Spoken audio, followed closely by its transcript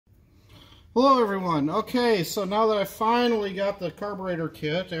Hello everyone. Okay, so now that I finally got the carburetor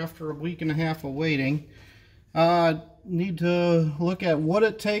kit after a week and a half of waiting, need to look at what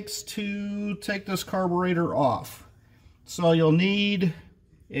it takes to take this carburetor off. So you'll need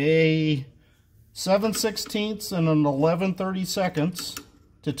a 7/16 and an 11/32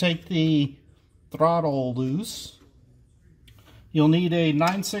 to take the throttle loose. You'll need a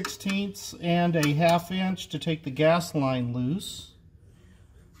 9/16 and a 1/2 inch to take the gas line loose.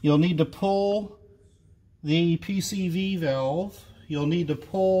 You'll need to pull the PCV valve. You'll need to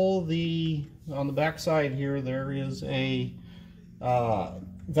pull on the back side here, there is a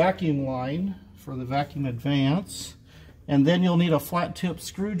vacuum line for the vacuum advance. And then you'll need a flat tip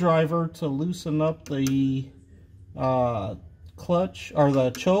screwdriver to loosen up the clutch, or the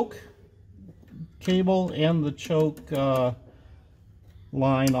choke cable and the choke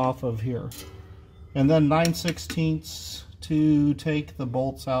line off of here. And then 9/16 to take the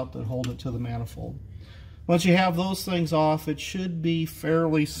bolts out that hold it to the manifold. Once you have those things off, it should be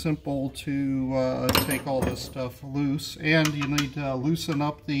fairly simple to take all this stuff loose. And you need to loosen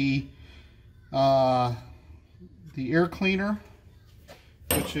up the air cleaner,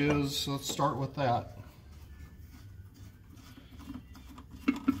 which is, let's start with that.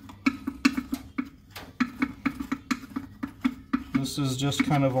 This is just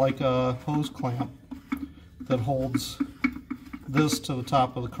kind of like a hose clamp that holds this to the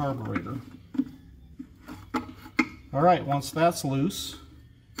top of the carburetor. Alright, once that's loose,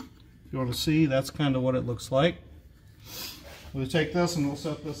 if you want to see, that's kind of what it looks like. We'll take this and we'll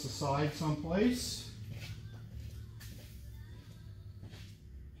set this aside someplace.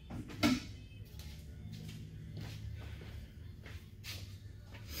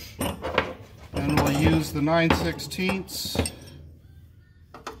 And we'll use the 9/16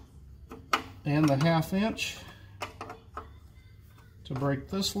 and the 1/2 inch to break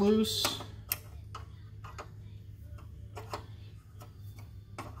this loose.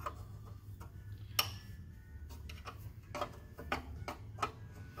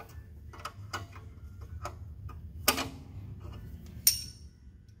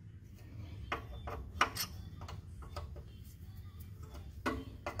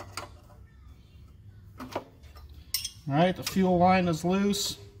 Alright, the fuel line is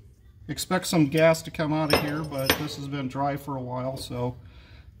loose. Expect some gas to come out of here, but this has been dry for a while, so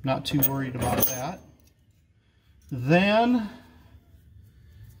not too worried about that. Then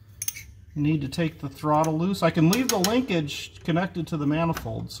you need to take the throttle loose. I can leave the linkage connected to the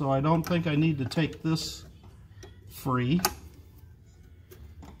manifold, so I don't think I need to take this free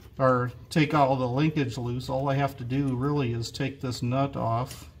or take all the linkage loose. All I have to do really is take this nut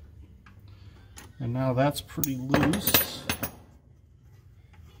off, and now that's pretty loose.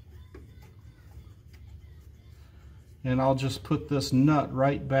 And I'll just put this nut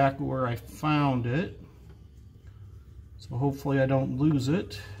right back where I found it. So hopefully I don't lose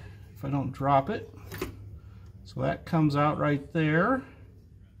it if I don't drop it. So that comes out right there.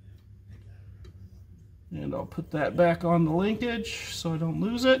 And I'll put that back on the linkage so I don't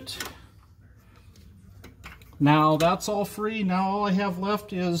lose it. Now that's all free. Now all I have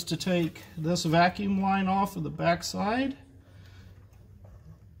left is to take this vacuum line off of the back side,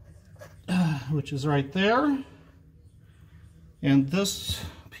 which is right there. And this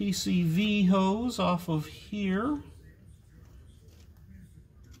PCV hose off of here.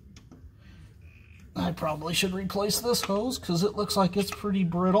 I probably should replace this hose because it looks like it's pretty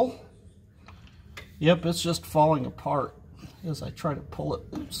brittle. Yep, it's just falling apart as I try to pull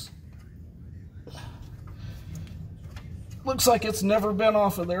it loose. Looks like it's never been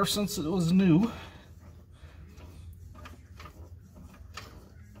off of there since it was new.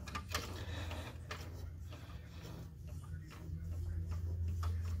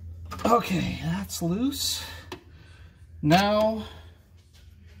 Okay, that's loose. Now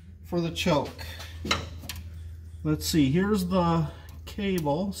for the choke. Let's see, here's the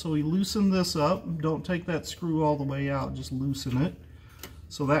cable. So we loosen this up. Don't take that screw all the way out, just loosen it.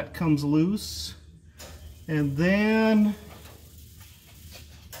 So that comes loose. And then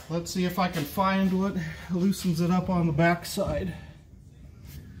let's see if I can find what loosens it up on the back side.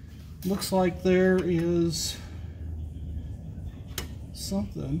 Looks like there is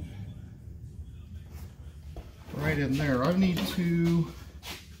something right in there. I need to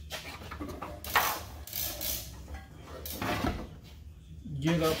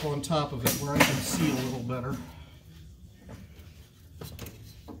get up on top of it where I can see a little better.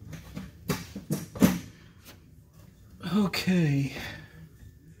 Okay,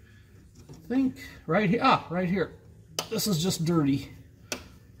 I think right here, right here. This is just dirty.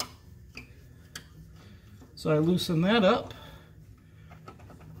 So I loosen that up,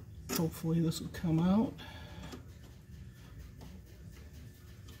 hopefully this will come out.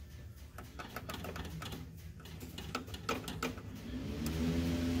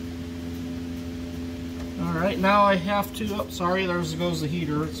 Alright, now I have to, oh sorry, there goes the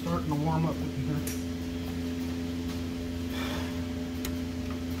heater. It's starting to warm up in here.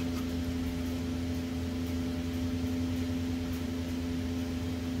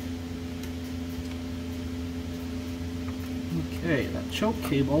 Okay, that choke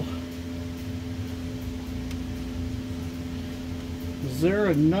cable. Is there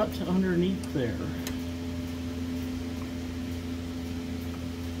a nut underneath there?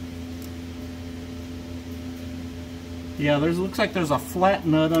 Yeah, looks like there's a flat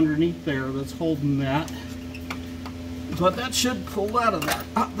nut underneath there that's holding that. But that should pull out of there.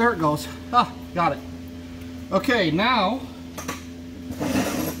 Ah, there it goes. Ah, got it. Okay, now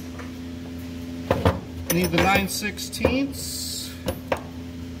need the 9/16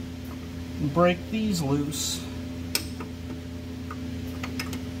 and break these loose.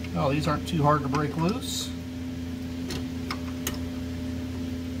 Oh, these aren't too hard to break loose.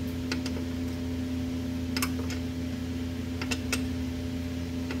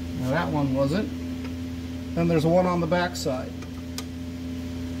 Now that one wasn't. Then there's one on the back side.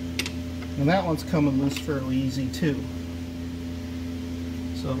 And that one's coming loose fairly easy too.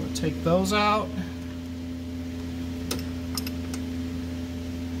 So we'll take those out.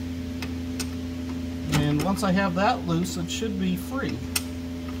 And once I have that loose, it should be free,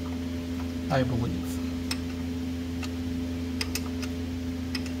 I believe.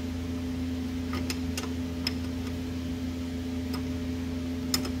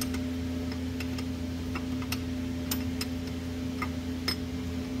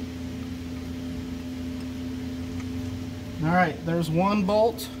 Alright, there's one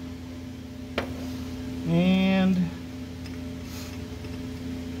bolt. And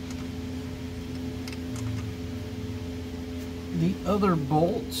the other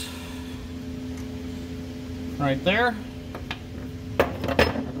bolt right there,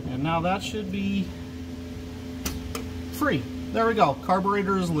 and now that should be free. There we go,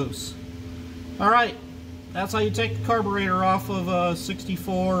 carburetor is loose. Alright, that's how you take the carburetor off of a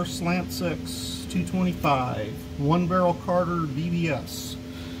 64 slant 6 225 one barrel Carter BBS.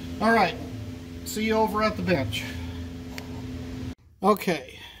 Alright, see you over at the bench.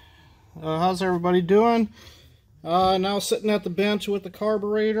 Okay, how's everybody doing? Now sitting at the bench with the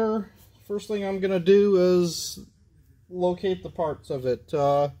carburetor. First thing I'm going to do is locate the parts of it.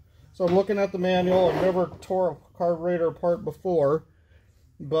 So I'm looking at the manual. I've never tore a carburetor apart before,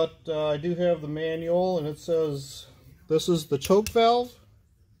 but I do have the manual, and it says this is the choke valve,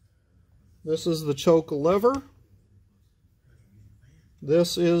 this is the choke lever,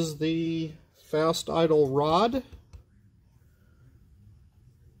 this is the fast idle rod,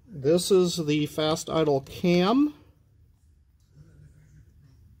 this is the fast idle cam,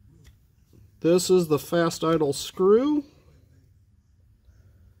 this is the fast idle screw,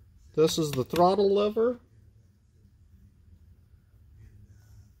 this is the throttle lever,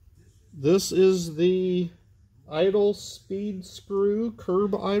 this is the idle speed screw,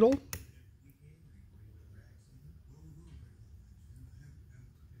 curb idle,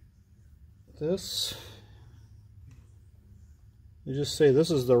 this, you just say this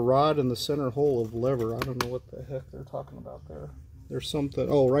is the rod in the center hole of lever. I don't know what the heck they're talking about there. There's something,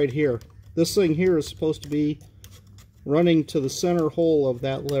 oh, right here. This thing here is supposed to be running to the center hole of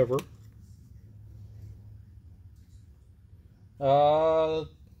that lever. The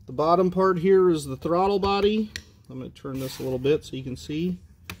bottom part here is the throttle body. I'm going to turn this a little bit so you can see.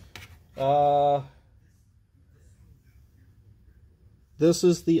 This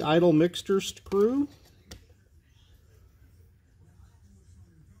is the idle mixture screw.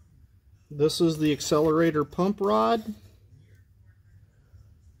 This is the accelerator pump rod.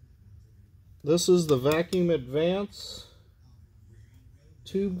 This is the vacuum advance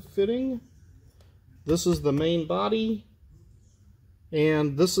tube fitting. This is the main body.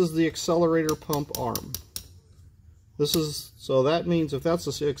 And this is the accelerator pump arm. This is, so that means if that's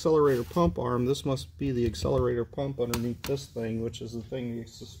the accelerator pump arm, this must be the accelerator pump underneath this thing, which is the thing you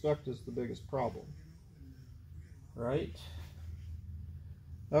suspect is the biggest problem. Right?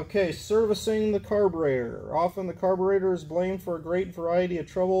 Okay, servicing the carburetor. Often the carburetor is blamed for a great variety of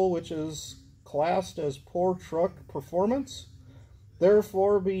trouble, which is classed as poor truck performance.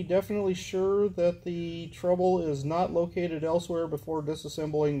 Therefore, be definitely sure that the trouble is not located elsewhere before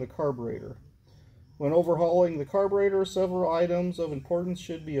disassembling the carburetor. When overhauling the carburetor, several items of importance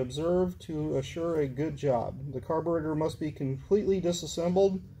should be observed to assure a good job. The carburetor must be completely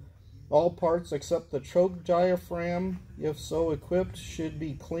disassembled All parts except the choke diaphragm, if so equipped, should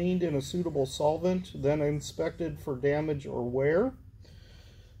be cleaned in a suitable solvent, then inspected for damage or wear.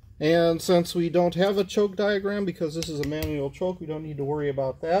 And since we don't have a choke diagram, because this is a manual choke, we don't need to worry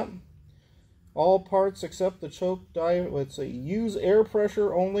about that. All parts except the choke let's say, use air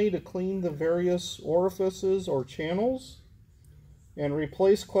pressure only to clean the various orifices or channels, and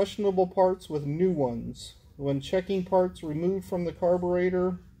replace questionable parts with new ones. When checking parts removed from the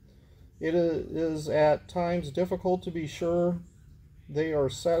carburetor, it is at times difficult to be sure they are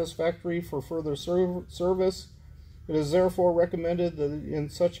satisfactory for further service. It is therefore recommended that in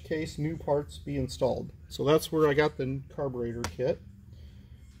such case new parts be installed. So that's where I got the carburetor kit.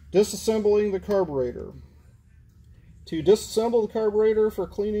 Disassembling the carburetor. To disassemble the carburetor for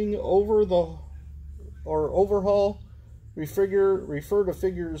cleaning over the or overhaul, refer to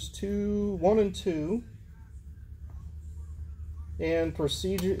figures 1 and 2, and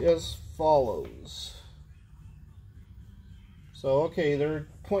procedure as follows. So okay, they're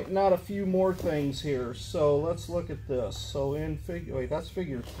pointing out a few more things here. So let's look at this. So in figure, wait, that's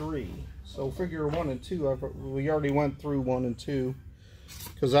figure 3. So figure 1 and 2, we already went through 1 and 2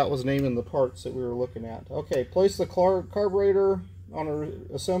 because that was naming the parts that we were looking at. Okay, place the carburetor on an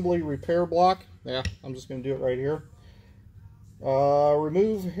assembly repair block. Yeah, I'm just going to do it right here.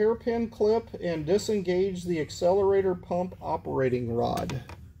 Remove hairpin clip and disengage the accelerator pump operating rod.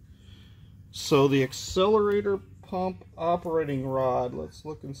 So the accelerator pump operating rod, let's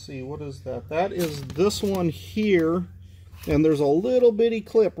look and see, what is that? That is this one here, and there's a little bitty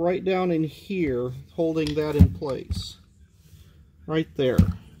clip right down in here holding that in place. Right there.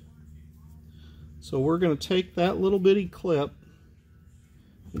 So we're going to take that little bitty clip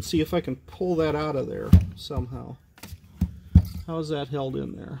and see if I can pull that out of there somehow. How is that held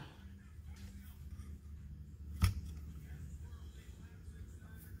in there? I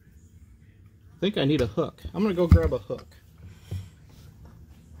think I need a hook. I'm going to go grab a hook.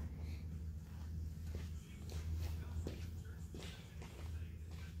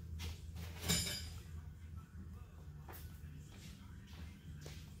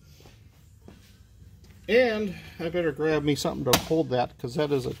 And I better grab me something to hold that, because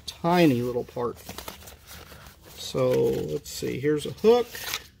that is a tiny little part. So let's see, here's a hook.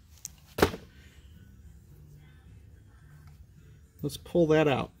 Let's pull that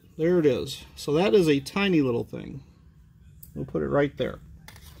out. There it is. So that is a tiny little thing. We'll put it right there.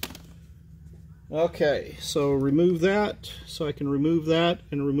 Okay, so remove that, so I can remove that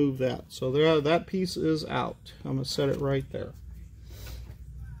and remove that. So there, that piece is out. I'm going to set it right there.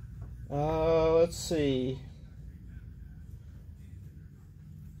 Let's see.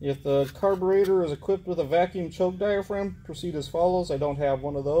 If the carburetor is equipped with a vacuum choke diaphragm, proceed as follows. I don't have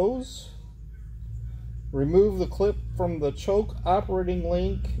one of those. Remove the clip from the choke operating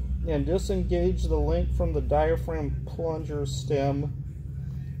link and disengage the link from the diaphragm plunger stem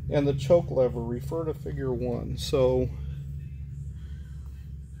and the choke lever. Refer to figure 1. So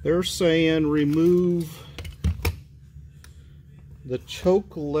they're saying remove the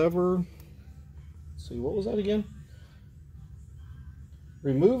choke lever. Let's see, what was that again?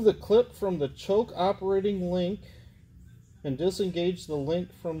 Remove the clip from the choke operating link and disengage the link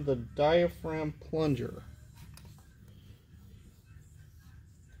from the diaphragm plunger.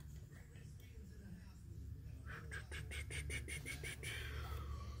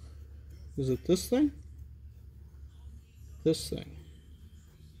 Is it this thing? This thing.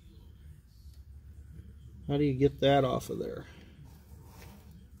 How do you get that off of there?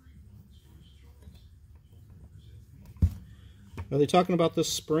 Are they talking about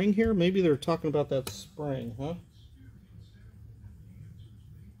this spring here? Maybe they're talking about that spring, huh?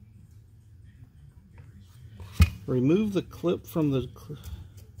 Remove the clip from the...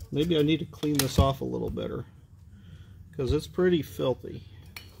 Maybe I need to clean this off a little better, because it's pretty filthy.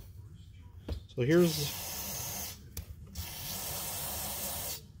 So here's...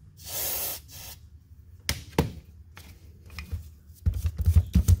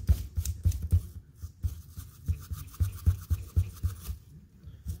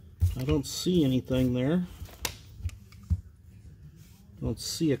 I don't see anything there. I don't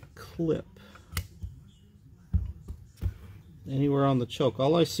see a clip anywhere on the choke.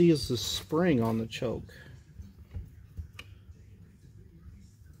 All I see is the spring on the choke.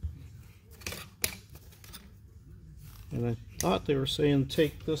 And I thought they were saying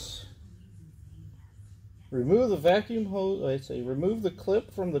take this, remove the vacuum hose, I say remove the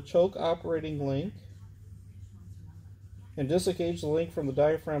clip from the choke operating link and disengage the link from the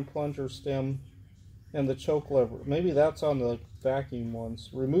diaphragm plunger stem and the choke lever. Maybe that's on the vacuum ones.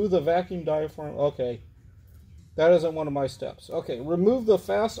 Remove the vacuum diaphragm. Okay. That isn't one of my steps. Okay, remove the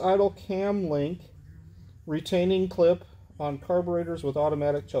fast idle cam link retaining clip on carburetors with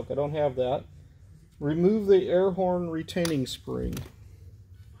automatic choke. I don't have that. Remove the air horn retaining spring.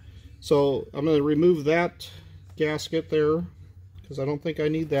 So I'm going to remove that gasket there because I don't think I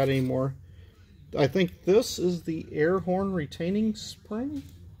need that anymore. I think this is the air horn retaining spring.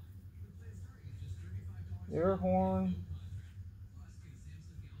 Air horn.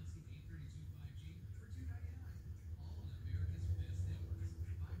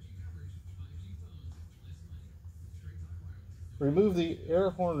 Remove the air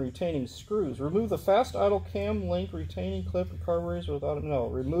horn retaining screws. Remove the fast idle cam link retaining clip and carburetors without no.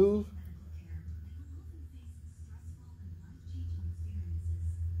 Remove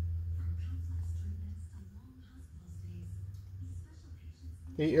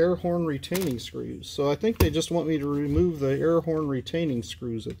the air horn retaining screws. So I think they just want me to remove the air horn retaining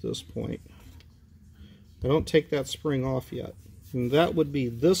screws at this point. I don't take that spring off yet. And that would be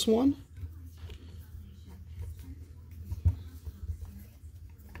this one.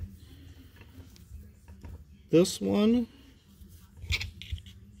 This one.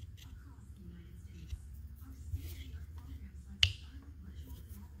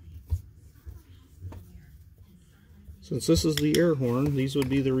 Since this is the air horn, these would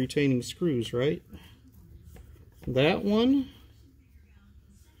be the retaining screws, right? That one.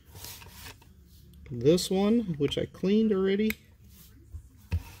 This one, which I cleaned already.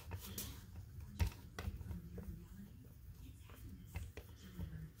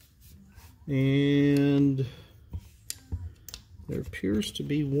 And there appears to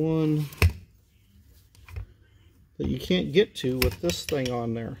be one that you can't get to with this thing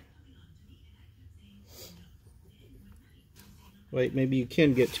on there. Wait, maybe you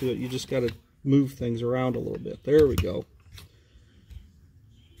can get to it. You just got to move things around a little bit. There we go.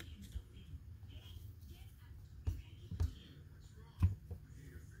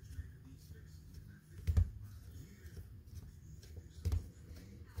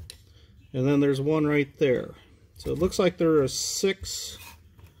 And then there's one right there. So it looks like there are 6,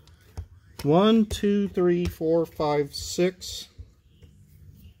 1, 2, 3, 4, 5, 6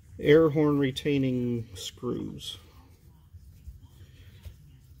 air horn retaining screws.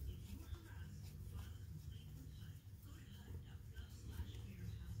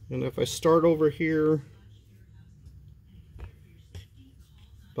 And if I start over here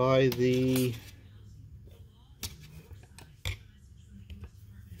by the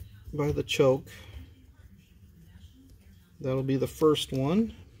choke, that'll be the first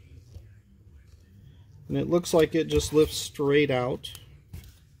one. And it looks like it just lifts straight out.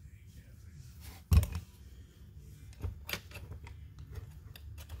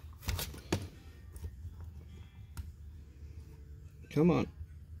 Come on.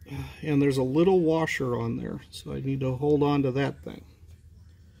 And there's a little washer on there, so I need to hold on to that thing.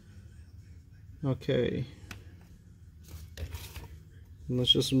 Okay. And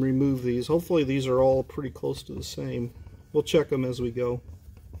let's just remove these. Hopefully these are all pretty close to the same. We'll check them as we go.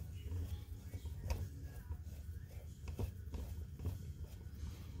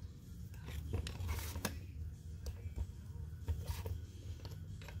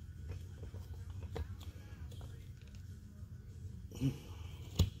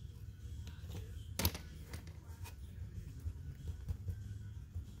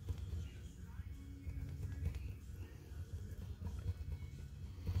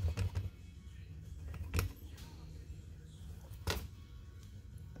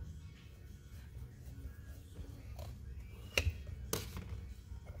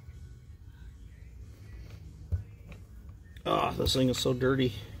 Ah, this thing is so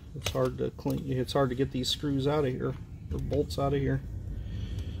dirty. It's hard to clean. It's hard to get these screws out of here, or bolts out of here.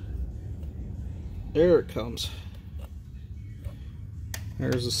 There it comes.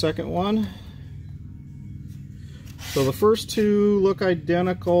 There's the second one. So the first two look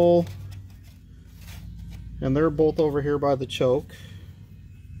identical, and they're both over here by the choke.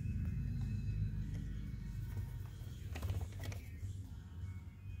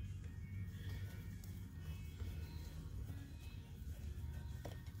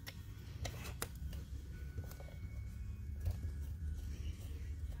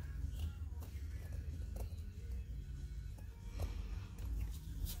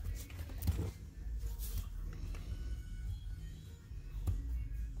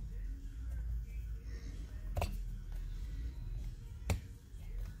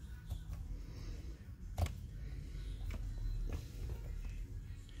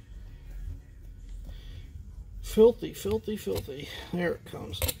 Filthy, filthy, filthy. There it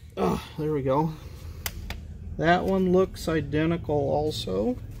comes. Ah, there we go. That one looks identical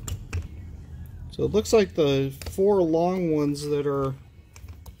also. So it looks like the 4 long ones that are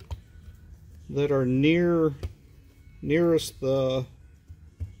nearest the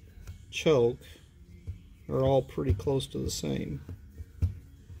choke are all pretty close to the same.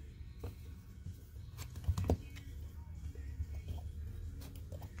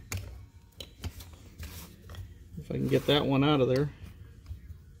 If I can get that one out of there.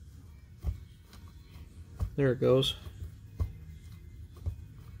 There it goes.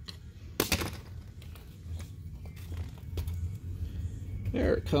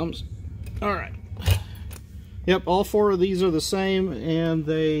 There it comes. All right. Yep, all 4 of these are the same, and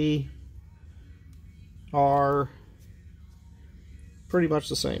they are pretty much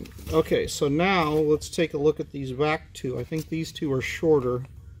the same. Okay, so now let's take a look at these back 2. I think these 2 are shorter.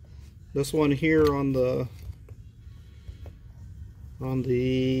 This one here on the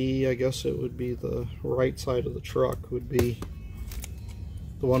I guess it would be the right side of the truck would be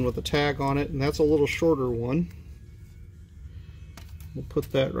the one with the tag on it, and that's a little shorter one. We'll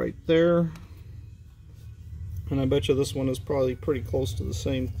put that right there. And I bet you this one is probably pretty close to the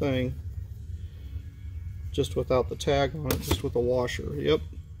same thing, just without the tag on it, just with a washer. Yep.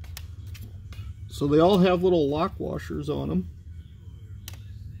 So they all have little lock washers on them.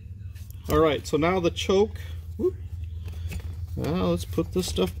 Alright, so now the choke. Whoop. Now let's put this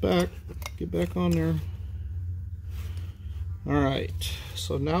stuff back. Get back on there. Alright,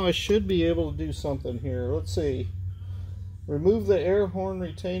 so now I should be able to do something here. Let's see. Remove the air horn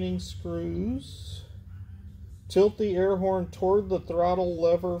retaining screws. Tilt the air horn toward the throttle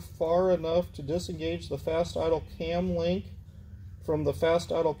lever far enough to disengage the fast idle cam link from the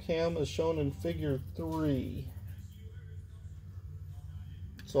fast idle cam as shown in figure 3.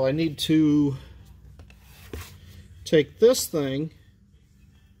 So I need to take this thing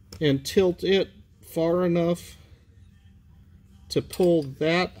and tilt it far enough to pull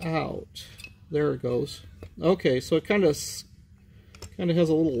that out. There it goes. Okay, so it kind of has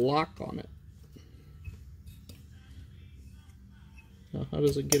a little lock on it. Now, how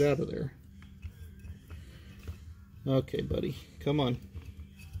does it get out of there? Okay, buddy, come on.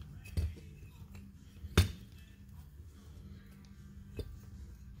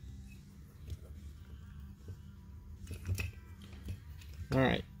 All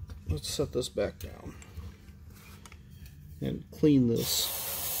right, let's set this back down and clean this.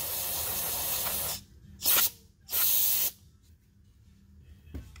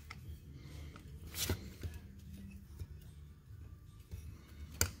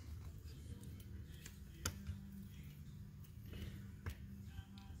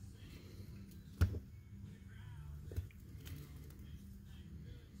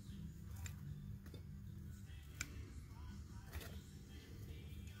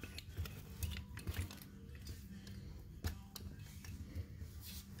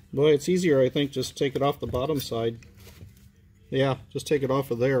 Boy, it's easier, I think, just take it off the bottom side. Yeah, just take it off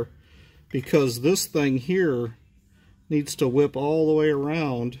of there. Because this thing here needs to whip all the way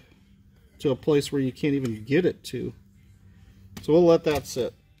around to a place where you can't even get it to. So we'll let that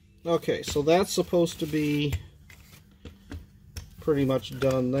sit. Okay, so that's supposed to be pretty much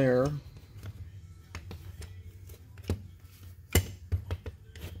done there.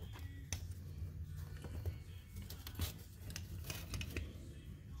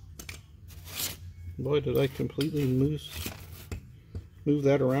 Boy, did I completely move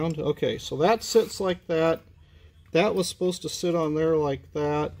that around. Okay, so that sits like that. That was supposed to sit on there like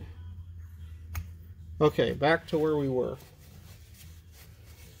that. Okay, back to where we were.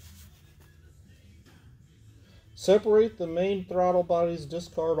 Separate the main throttle bodies,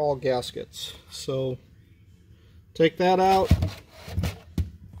 discard all gaskets. So take that out,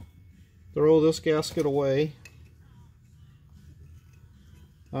 throw this gasket away.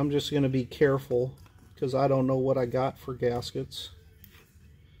 I'm just going to be careful because I don't know what I got for gaskets.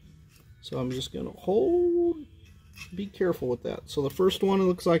 So I'm just going to be careful with that. So the first one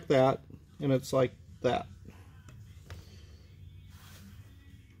looks like that, and it's like that.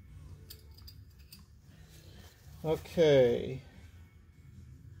 Okay.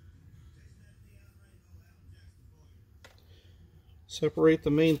 Separate the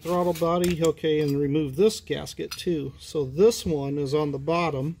main throttle body. Okay, and remove this gasket too. So this one is on the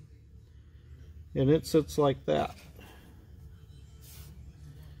bottom, and it sits like that.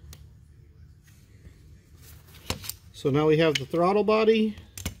 So now we have the throttle body,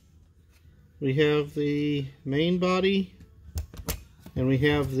 we have the main body, and we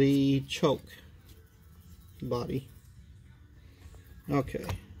have the choke body. Okay,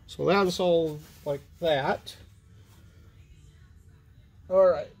 so that's all like that.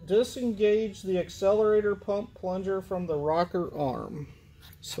 Alright, disengage the accelerator pump plunger from the rocker arm.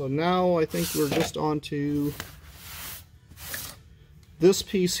 So now I think we're just on to this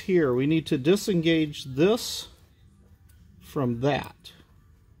piece here. We need to disengage this from that.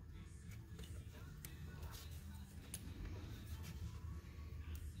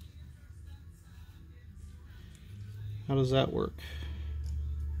 How does that work?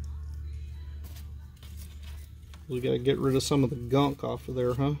 We got to get rid of some of the gunk off of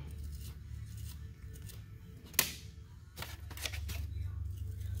there, huh?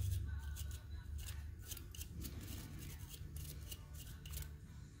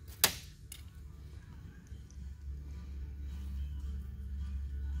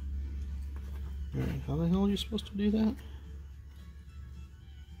 Alright, how the hell are you supposed to do that?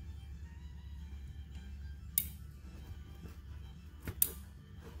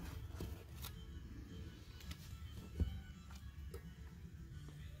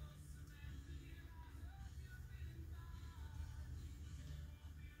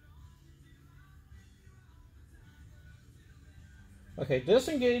 Okay,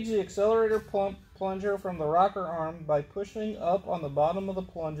 disengage the accelerator plunger from the rocker arm by pushing up on the bottom of the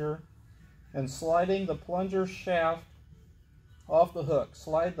plunger and sliding the plunger shaft off the hook.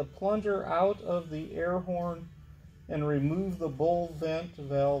 Slide the plunger out of the air horn and remove the bowl vent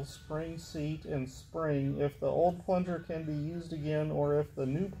valve, spring seat, and spring. If the old plunger can be used again, or if the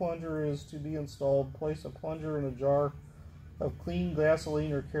new plunger is to be installed, place a plunger in a jar of clean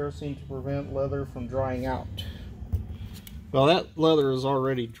gasoline or kerosene to prevent leather from drying out. Well, that leather is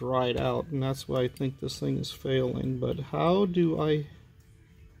already dried out, and that's why I think this thing is failing. But how do I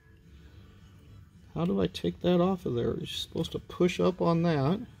take that off of there? You're supposed to push up on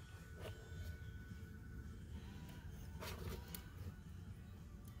that.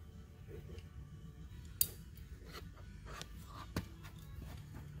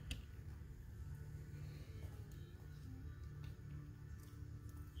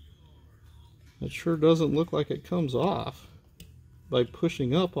 It sure doesn't look like it comes off by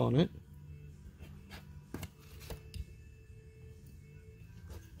pushing up on it.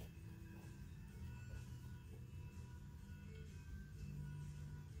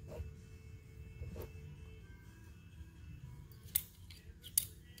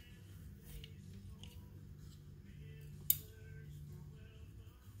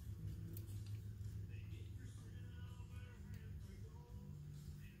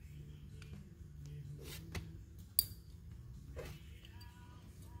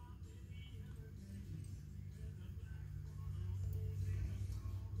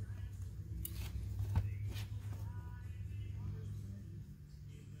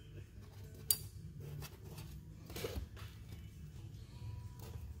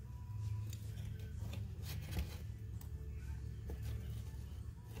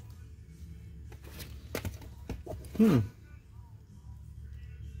 I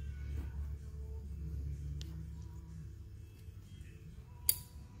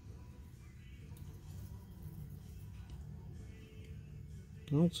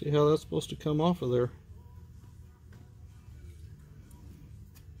don't see how that's supposed to come off of there.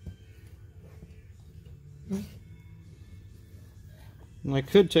 And I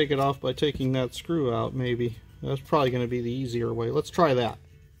could take it off by taking that screw out, maybe. That's probably going to be the easier way. Let's try that.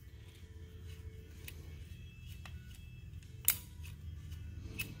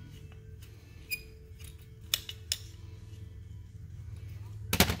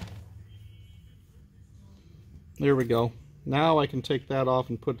 There we go. Now I can take that off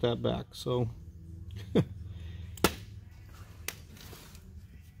and put that back. So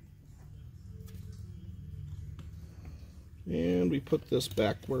and we put this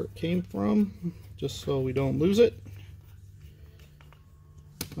back where it came from, just so we don't lose it.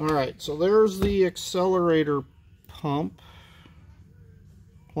 Alright, so there's the accelerator pump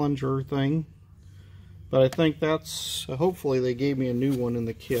plunger thing. But I think that's, hopefully they gave me a new one in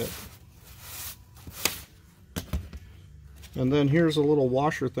the kit. And then here's a little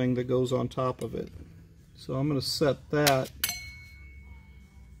washer thing that goes on top of it. So I'm going to set that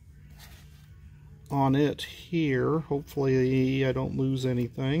on it here. Hopefully I don't lose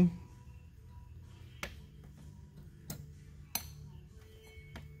anything.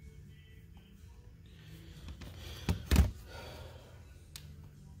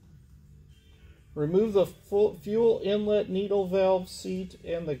 Remove the fuel inlet needle valve seat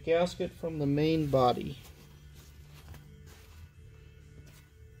and the gasket from the main body.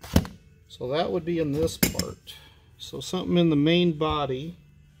 So that would be in this part. So something in the main body.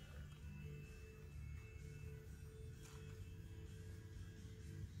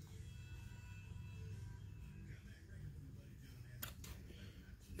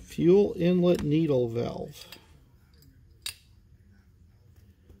 Fuel inlet needle valve.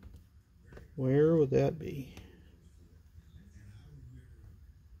 Where would that be?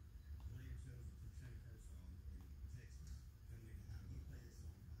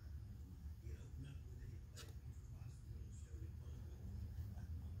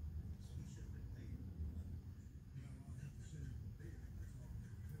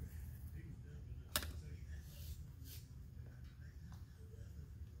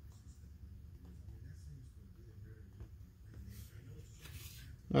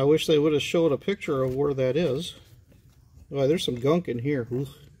 I wish they would have showed a picture of where that is. Oh, there's some gunk in here. Ooh.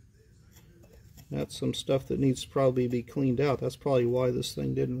 That's some stuff that needs to probably be cleaned out. That's probably why this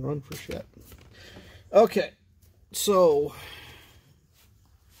thing didn't run for shit. Okay, so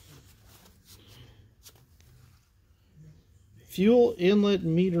fuel inlet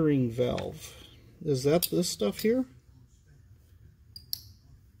metering valve. Is that this stuff here?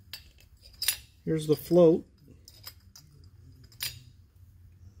 Here's the float.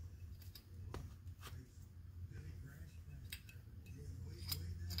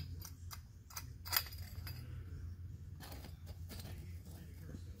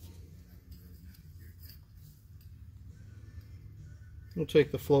 We'll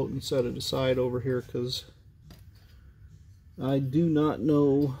take the float and set it aside over here because I do not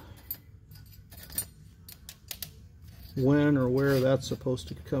know when or where that's supposed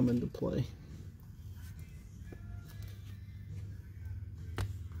to come into play.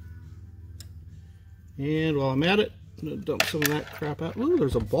 And while I'm at it, I'm going to dump some of that crap out. Ooh,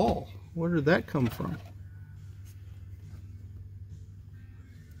 there's a ball. Where did that come from?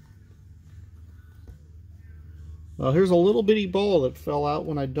 Well, here's a little bitty ball that fell out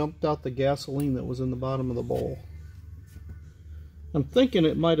when I dumped out the gasoline that was in the bottom of the bowl. I'm thinking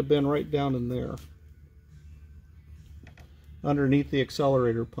it might have been right down in there, underneath the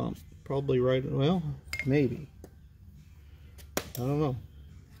accelerator pump. Probably right, well, maybe. I don't know.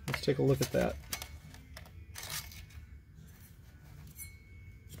 Let's take a look at that.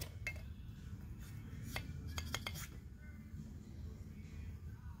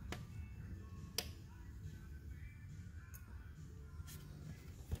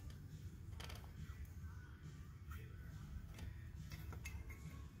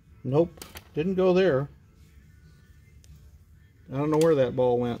 Nope, didn't go there. I don't know where that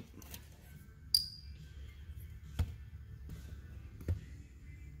ball went.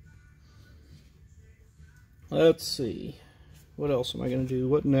 Let's see. What else am I going to do?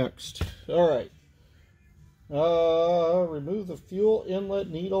 What next? Alright. Remove the fuel inlet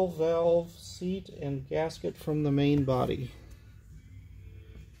needle valve, seat, and gasket from the main body.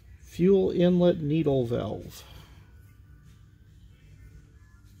 Fuel inlet needle valve.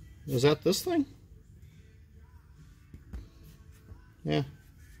 Is that this thing? Yeah.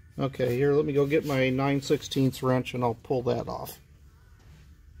 Okay, here, let me go get my 9/16 wrench and I'll pull that off.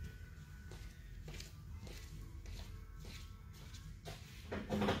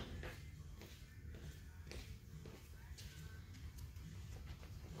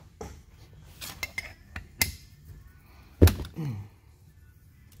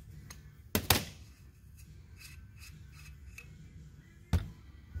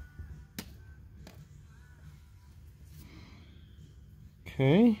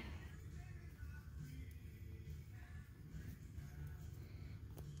 Okay.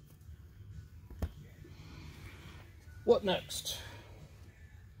 What next?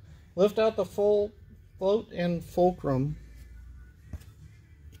 Lift out the full float and fulcrum.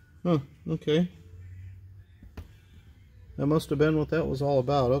 Huh, okay. That must have been what that was all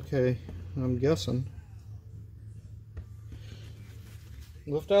about. Okay, I'm guessing.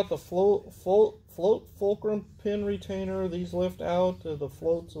 Lift out the float fulcrum pin retainer. These lift out the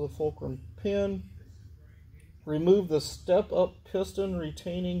floats of the fulcrum pin. Remove the step-up piston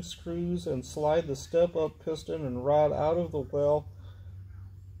retaining screws and slide the step-up piston and rod out of the well.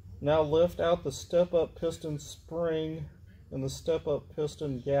 Now lift out the step-up piston spring and the step-up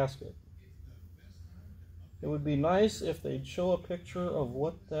piston gasket. It would be nice if they'd show a picture of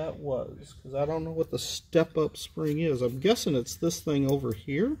what that was, because I don't know what the step-up spring is. I'm guessing it's this thing over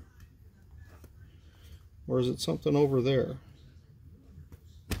here, or is it something over there?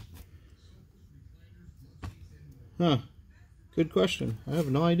 Huh, good question. I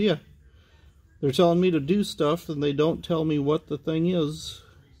have no idea. They're telling me to do stuff and they don't tell me what the thing is.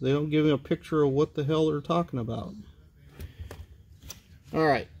 They don't give me a picture of what the hell they're talking about.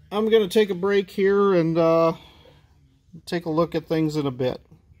 Alright, I'm going to take a break here and take a look at things in a bit.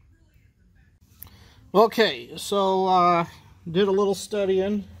 Okay, so did a little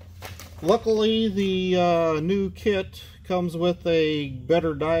studying. Luckily the new kit comes with a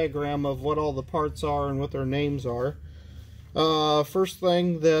better diagram of what all the parts are and what their names are. First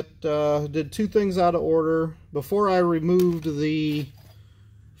thing that did two things out of order. Before I removed the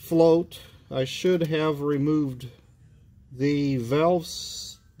float, I should have removed the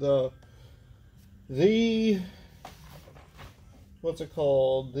valves, the what's it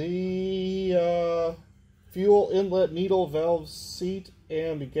called? The fuel inlet needle valve seat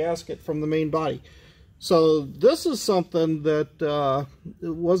and gasket from the main body. So this is something that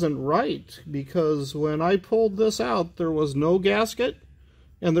it wasn't right, because when I pulled this out, there was no gasket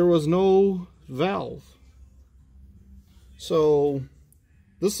and there was no valve. So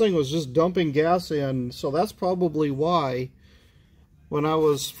this thing was just dumping gas in. So that's probably why when I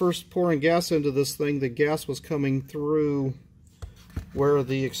was first pouring gas into this thing, the gas was coming through where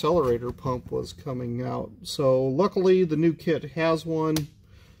the accelerator pump was coming out. So luckily the new kit has one.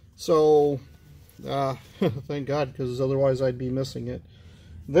 So thank God, because otherwise I'd be missing it.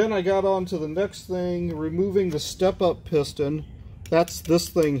 Then I got on to the next thing, removing the step-up piston. That's this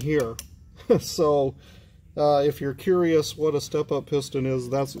thing here. So if you're curious what a step-up piston is,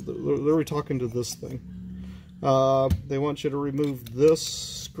 they're talking to this thing. They want you to remove this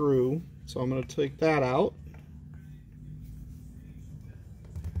screw, so I'm going to take that out.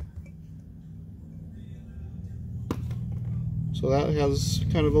 So that has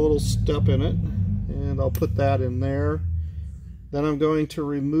kind of a little step in it, and I'll put that in there. Then I'm going to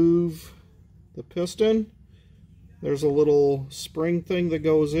remove the piston. There's a little spring thing that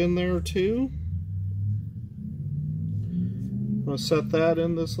goes in there too. I'm going to set that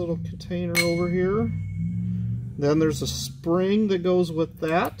in this little container over here. Then there's a spring that goes with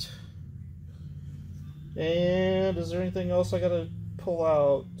that. And is there anything else I got to pull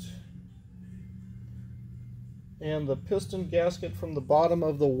out? And the piston gasket from the bottom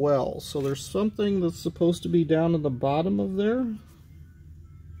of the well. So there's something that's supposed to be down in the bottom of there.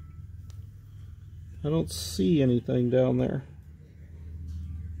 I don't see anything down there.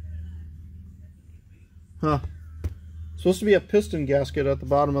 Huh. Supposed to be a piston gasket at the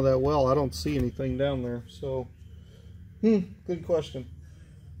bottom of that well. I don't see anything down there. So, good question.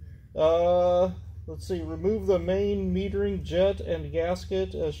 Let's see. Remove the main metering jet and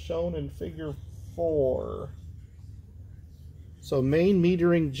gasket as shown in figure 4. So main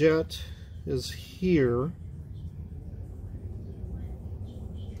metering jet is here.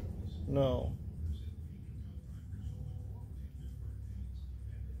 No.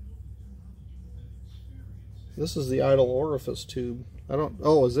 This is the idle orifice tube.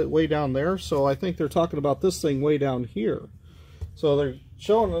 Oh, is it way down there? So I think they're talking about this thing way down here. So they're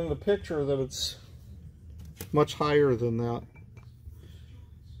showing in the picture that it's much higher than that.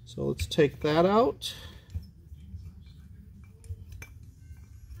 So let's take that out.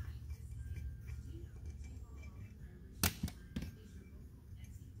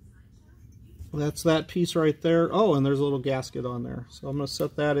 That's that piece right there. Oh, and there's a little gasket on there. So I'm going to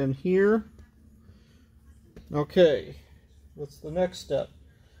set that in here. Okay, what's the next step?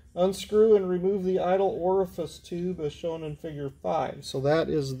 Unscrew and remove the idle orifice tube as shown in figure 5. So that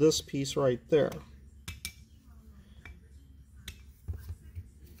is this piece right there.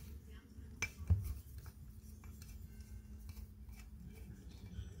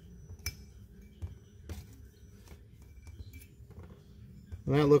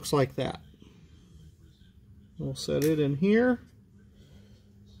 And that looks like that. We'll set it in here.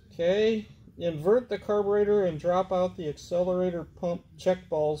 Okay, invert the carburetor and drop out the accelerator pump check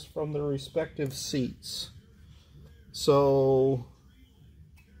balls from the respective seats. So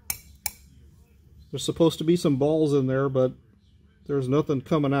there's supposed to be some balls in there, but there's nothing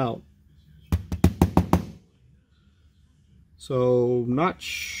coming out. So not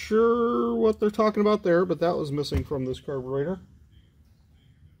sure what they're talking about there, but that was missing from this carburetor.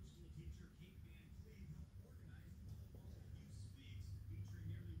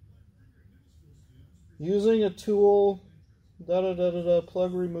 Using a tool,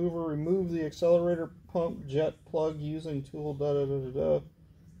 plug remover, remove the accelerator pump jet plug using tool,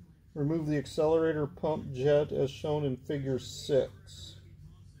 remove the accelerator pump jet as shown in figure 6.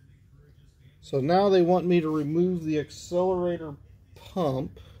 So now they want me to remove the accelerator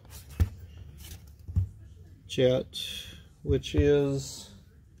pump jet, which is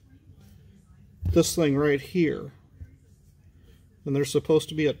this thing right here. And there's supposed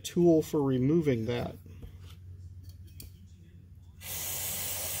to be a tool for removing that.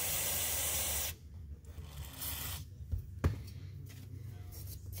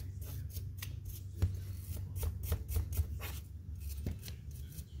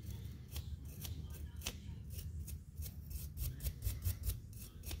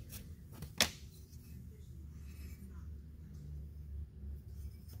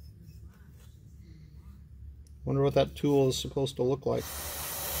 Wonder what that tool is supposed to look like.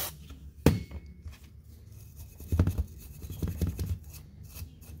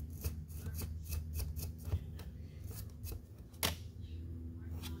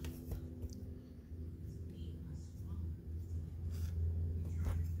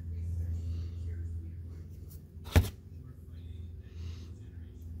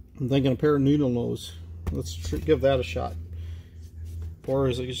 I'm thinking a pair of needle nose. Let's give that a shot. Or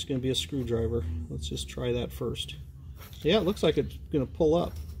is it just going to be a screwdriver? Let's just try that first. Yeah, it looks like it's going to pull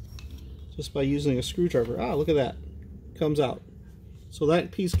up just by using a screwdriver. Ah, look at that. Comes out. So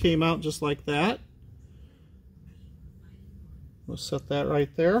that piece came out just like that. We'll set that right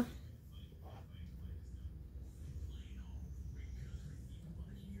there.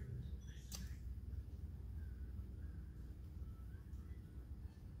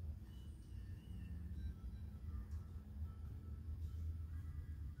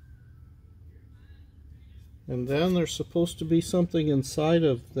 And then there's supposed to be something inside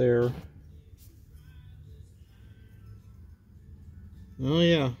of there. Oh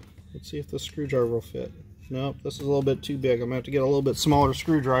yeah, let's see if the screwdriver will fit. Nope, this is a little bit too big. I'm going to have to get a little bit smaller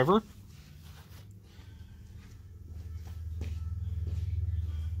screwdriver.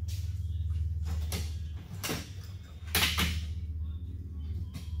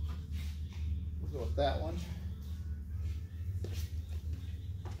 We'll go with that one.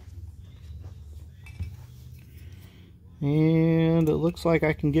 And it looks like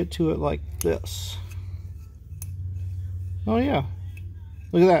I can get to it like this. Oh yeah,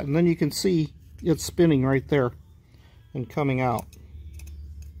 look at that. And then you can see it's spinning right there and coming out.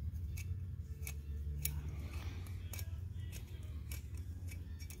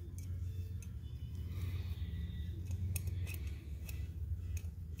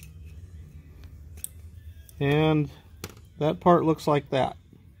 And that part looks like that.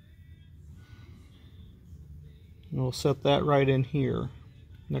 And we'll set that right in here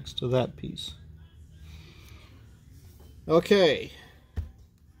next to that piece. Okay.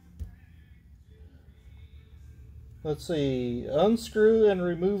 Let's see. Unscrew and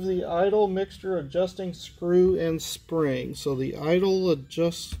remove the idle mixture adjusting screw and spring. So the idle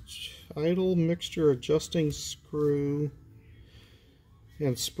mixture adjusting screw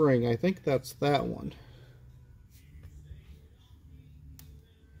and spring. I think that's that one.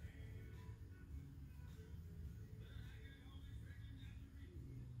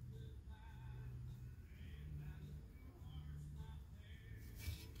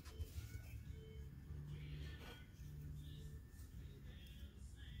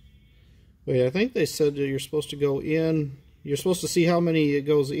 Wait, I think they said that you're supposed to go in, you're supposed to see how many it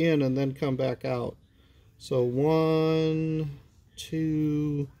goes in and then come back out. So 1,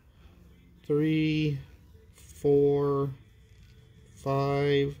 2, 3, 4,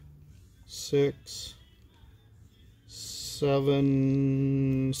 5, 6,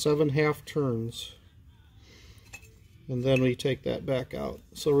 7 half turns. And then we take that back out.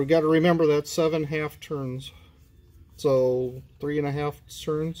 So we've got to remember that's 7 half turns. So 3.5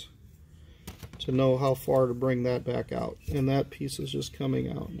 turns to know how far to bring that back out. And that piece is just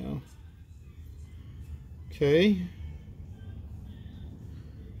coming out now. Okay.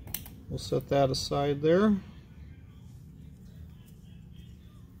 We'll set that aside there.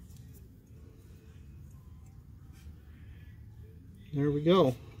 There we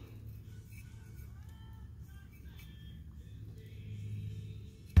go.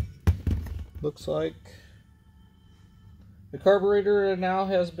 Looks like the carburetor now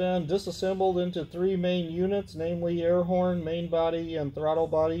has been disassembled into 3 main units, namely air horn, main body, and throttle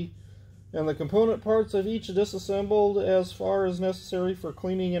body, and the component parts of each disassembled as far as necessary for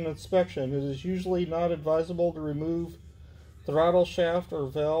cleaning and inspection. It is usually not advisable to remove throttle shaft or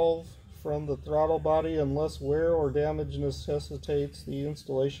valve from the throttle body unless wear or damage necessitates the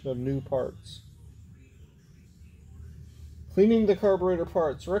installation of new parts. Cleaning the carburetor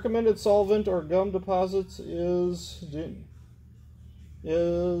parts. Recommended solvent or gum deposits is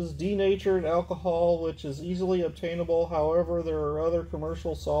denatured alcohol, which is easily obtainable. However, there are other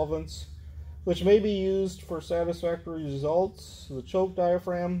commercial solvents which may be used for satisfactory results. The choke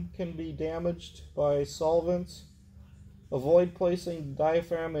diaphragm can be damaged by solvents. Avoid placing the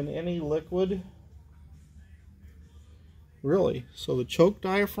diaphragm in any liquid. Really? So the choke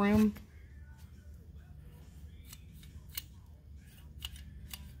diaphragm?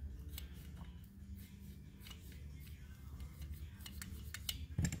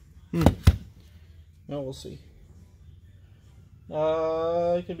 Now we'll see.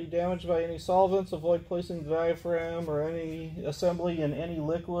 It can be damaged by any solvents. Avoid placing the diaphragm or any assembly in any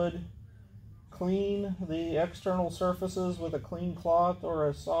liquid. Clean the external surfaces with a clean cloth or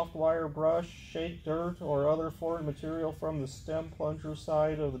a soft wire brush. Shake dirt or other foreign material from the stem plunger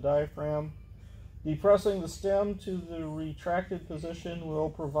side of the diaphragm. Depressing the stem to the retracted position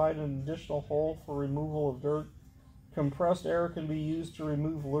will provide an additional hole for removal of dirt. Compressed air can be used to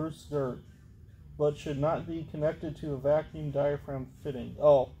remove loose dirt, but should not be connected to a vacuum diaphragm fitting.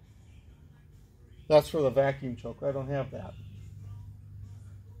 Oh, that's for the vacuum choke. I don't have that.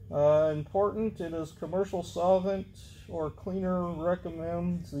 Important, it is commercial solvent or cleaner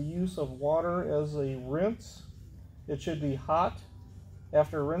recommends the use of water as a rinse. It should be hot.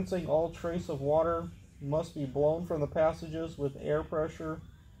 After rinsing, all trace of water must be blown from the passages with air pressure.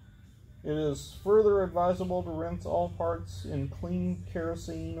 It is further advisable to rinse all parts in clean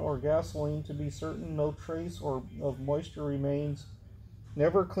kerosene or gasoline to be certain no trace of moisture remains.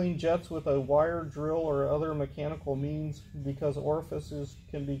 Never clean jets with a wire drill or other mechanical means because orifices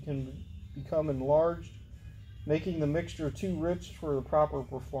can become enlarged, making the mixture too rich for the proper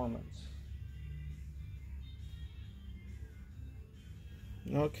performance.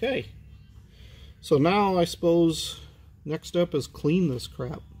 Okay, so now I suppose next up is clean this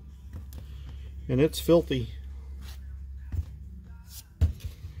crap, and it's filthy.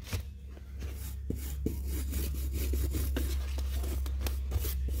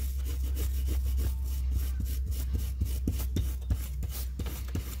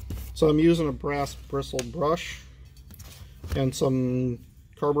 So I'm using a brass bristled brush and some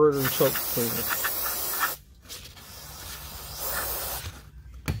carburetor and choke cleaner.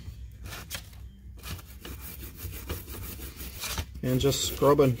 And just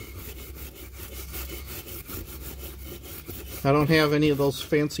scrubbing. I don't have any of those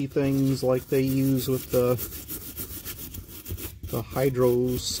fancy things like they use with the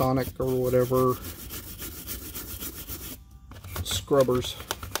hydrosonic or whatever scrubbers.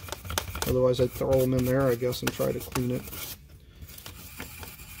 Otherwise I'd throw them in there, I guess, and try to clean it.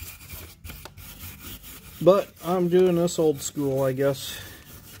 But I'm doing this old school, I guess.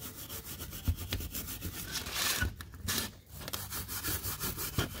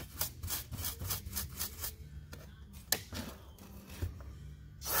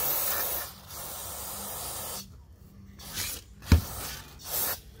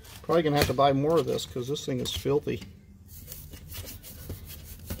 Probably gonna have to buy more of this because this thing is filthy.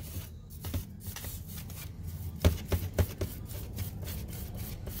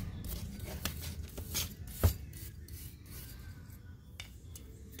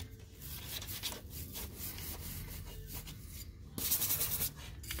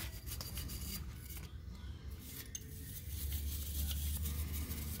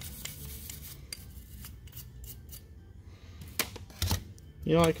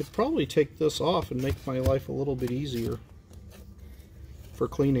 You know, I could probably take this off and make my life a little bit easier for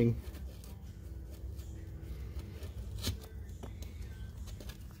cleaning.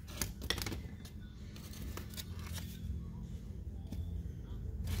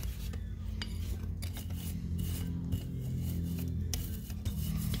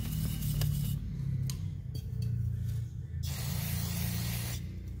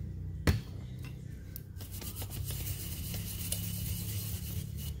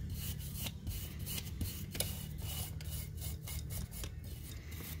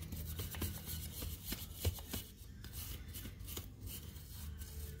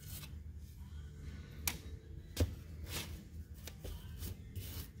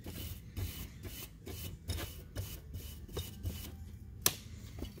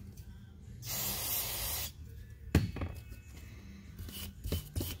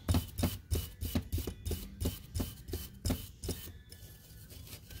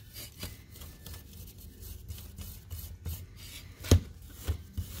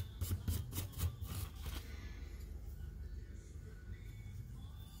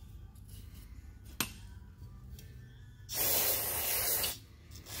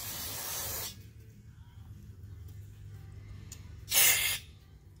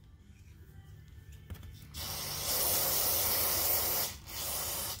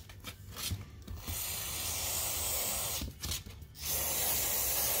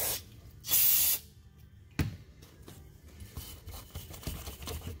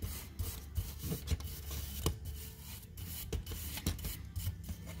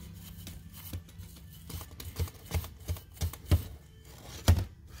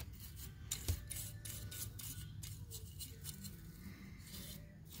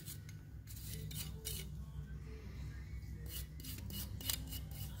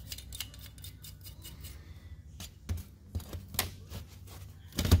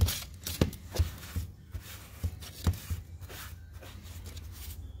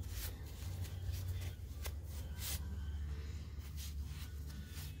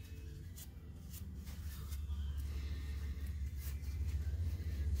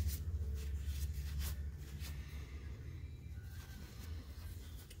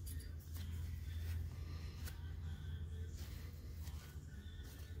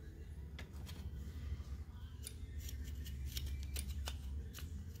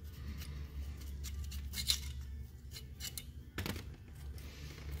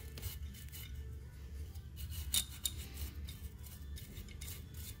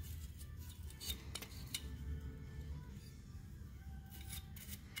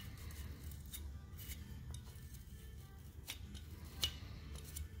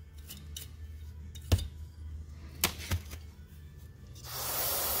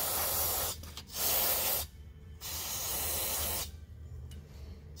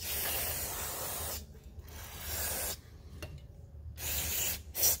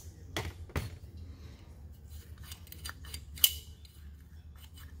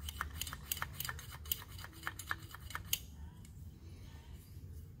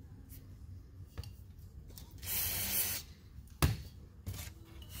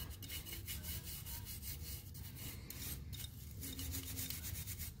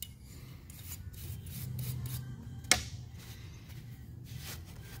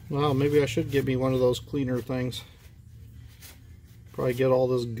 Well, maybe I should get me one of those cleaner things. Probably get all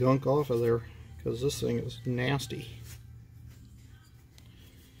this gunk off of there, because this thing is nasty.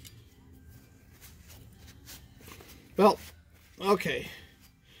 Well, okay.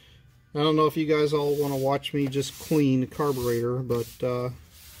 I don't know if you guys all want to watch me just clean the carburetor, but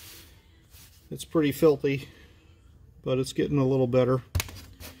it's pretty filthy, but it's getting a little better.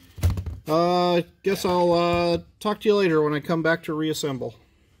 Guess I'll talk to you later when I come back to reassemble.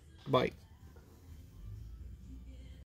 Bye.